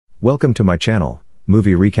Welcome to my channel,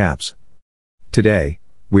 Movie Recaps. Today,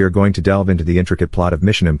 we are going to delve into the intricate plot of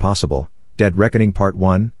Mission Impossible, Dead Reckoning Part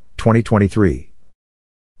 1, 2023.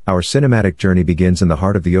 Our cinematic journey begins in the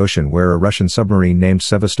heart of the ocean where a Russian submarine named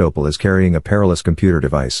Sevastopol is carrying a perilous computer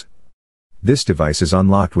device. This device is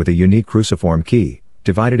unlocked with a unique cruciform key,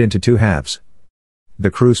 divided into two halves.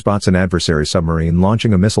 The crew spots an adversary submarine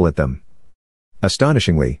launching a missile at them.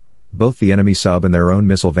 Astonishingly, both the enemy sub and their own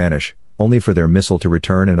missile vanish, only for their missile to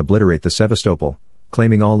return and obliterate the Sevastopol,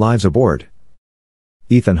 claiming all lives aboard.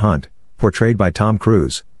 Ethan Hunt, portrayed by Tom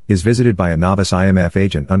Cruise, is visited by a novice IMF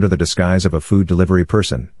agent under the disguise of a food delivery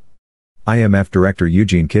person. IMF director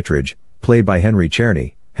Eugene Kittredge, played by Henry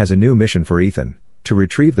Czerny, has a new mission for Ethan, to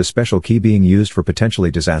retrieve the special key being used for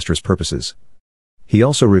potentially disastrous purposes. He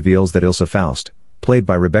also reveals that Ilsa Faust, played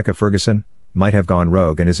by Rebecca Ferguson, might have gone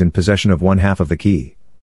rogue and is in possession of one half of the key.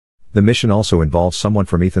 The mission also involves someone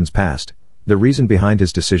from Ethan's past, the reason behind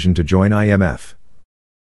his decision to join IMF.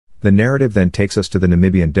 The narrative then takes us to the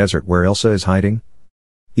Namibian desert where Ilsa is hiding.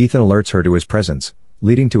 Ethan alerts her to his presence,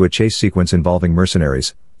 leading to a chase sequence involving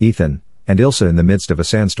mercenaries, Ethan, and Ilsa in the midst of a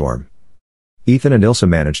sandstorm. Ethan and Ilsa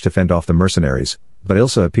manage to fend off the mercenaries, but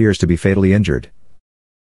Ilsa appears to be fatally injured.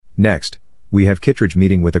 Next, we have Kittredge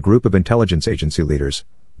meeting with a group of intelligence agency leaders,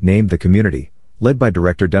 named the Community, led by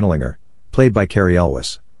director Denelinger, played by Cary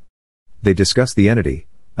Elwes. They discuss the Entity,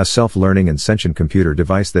 a self-learning and sentient computer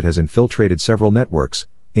device that has infiltrated several networks,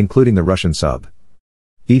 including the Russian sub.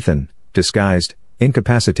 Ethan, disguised,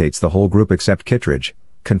 incapacitates the whole group except Kittredge,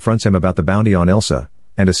 confronts him about the bounty on Ilsa,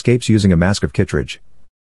 and escapes using a mask of Kittredge.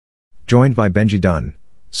 Joined by Benji Dunn,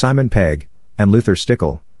 Simon Pegg, and Luther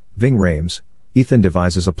Stickle, Ving Rhames, Ethan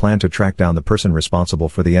devises a plan to track down the person responsible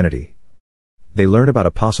for the Entity. They learn about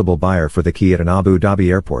a possible buyer for the key at an Abu Dhabi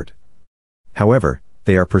airport. However,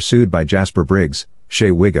 they are pursued by Jasper Briggs, Shea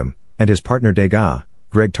Wiggum, and his partner Degas,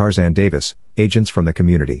 Greg Tarzan Davis, agents from the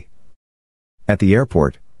Community. At the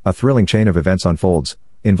airport, a thrilling chain of events unfolds,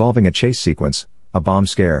 involving a chase sequence, a bomb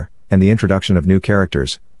scare, and the introduction of new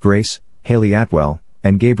characters, Grace, Haley Atwell,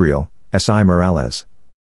 and Gabriel, S.I. Morales.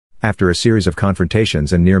 After a series of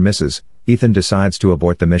confrontations and near misses, Ethan decides to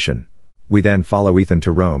abort the mission. We then follow Ethan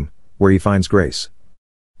to Rome, where he finds Grace.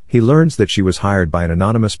 He learns that she was hired by an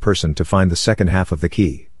anonymous person to find the second half of the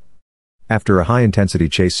key. After a high-intensity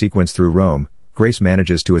chase sequence through Rome, Grace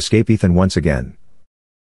manages to escape Ethan once again.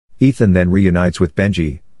 Ethan then reunites with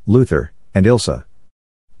Benji, Luther, and Ilsa.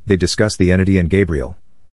 They discuss the Entity and Gabriel.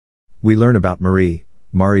 We learn about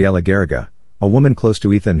Mariella Garriga, a woman close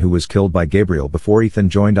to Ethan who was killed by Gabriel before Ethan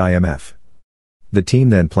joined IMF. The team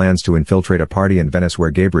then plans to infiltrate a party in Venice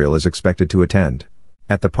where Gabriel is expected to attend.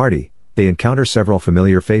 At the party, they encounter several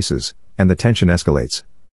familiar faces, and the tension escalates.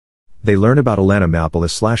 They learn about Alana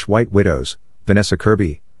Malpolis/White Widows, Vanessa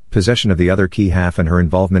Kirby, possession of the other key half and her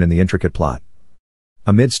involvement in the intricate plot.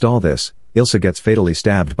 Amidst all this, Ilsa gets fatally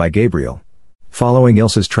stabbed by Gabriel. Following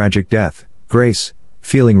Ilsa's tragic death, Grace,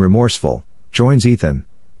 feeling remorseful, joins Ethan,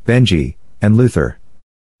 Benji, and Luther.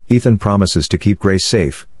 Ethan promises to keep Grace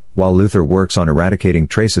safe, while Luther works on eradicating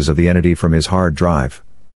traces of the Entity from his hard drive.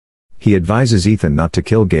 He advises Ethan not to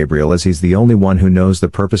kill Gabriel as he's the only one who knows the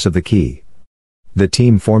purpose of the key. The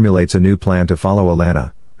team formulates a new plan to follow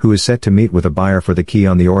Alana, who is set to meet with a buyer for the key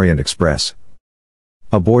on the Orient Express.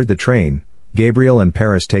 Aboard the train, Gabriel and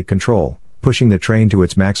Paris take control, pushing the train to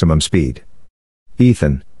its maximum speed.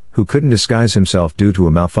 Ethan, who couldn't disguise himself due to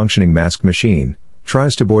a malfunctioning mask machine,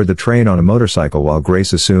 tries to board the train on a motorcycle while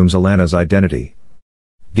Grace assumes Alana's identity.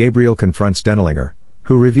 Gabriel confronts Denelinger,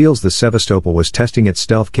 who reveals the Sevastopol was testing its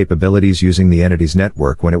stealth capabilities using the Entity's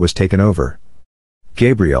network when it was taken over.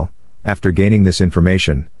 Gabriel, after gaining this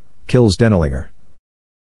information, kills Denelinger.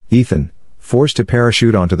 Ethan, forced to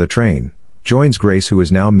parachute onto the train, joins Grace who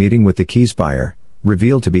is now meeting with the key's buyer,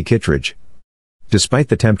 revealed to be Kittredge. Despite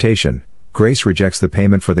the temptation, Grace rejects the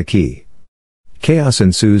payment for the key. Chaos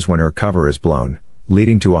ensues when her cover is blown,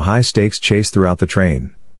 leading to a high-stakes chase throughout the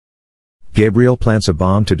train. Gabriel plants a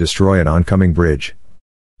bomb to destroy an oncoming bridge.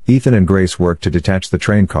 Ethan and Grace work to detach the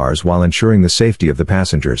train cars while ensuring the safety of the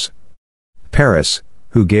passengers. Paris,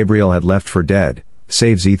 who Gabriel had left for dead,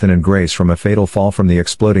 saves Ethan and Grace from a fatal fall from the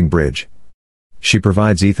exploding bridge. She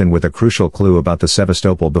provides Ethan with a crucial clue about the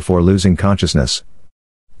Sevastopol before losing consciousness.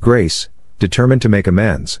 Grace, determined to make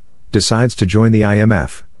amends, decides to join the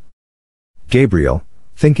IMF. Gabriel,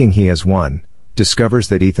 thinking he has won, discovers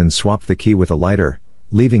that Ethan swapped the key with a lighter,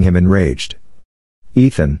 leaving him enraged.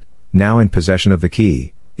 Ethan, now in possession of the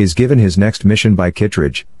key, is given his next mission by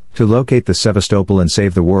Kittredge, to locate the Sevastopol and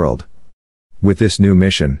save the world. With this new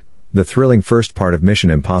mission, the thrilling first part of Mission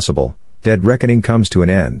Impossible, Dead Reckoning comes to an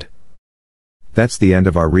end. That's the end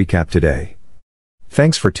of our recap today.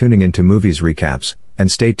 Thanks for tuning in to Movies Recaps, and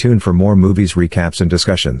stay tuned for more movies recaps and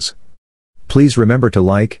discussions. Please remember to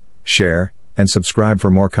like, share, and subscribe for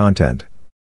more content.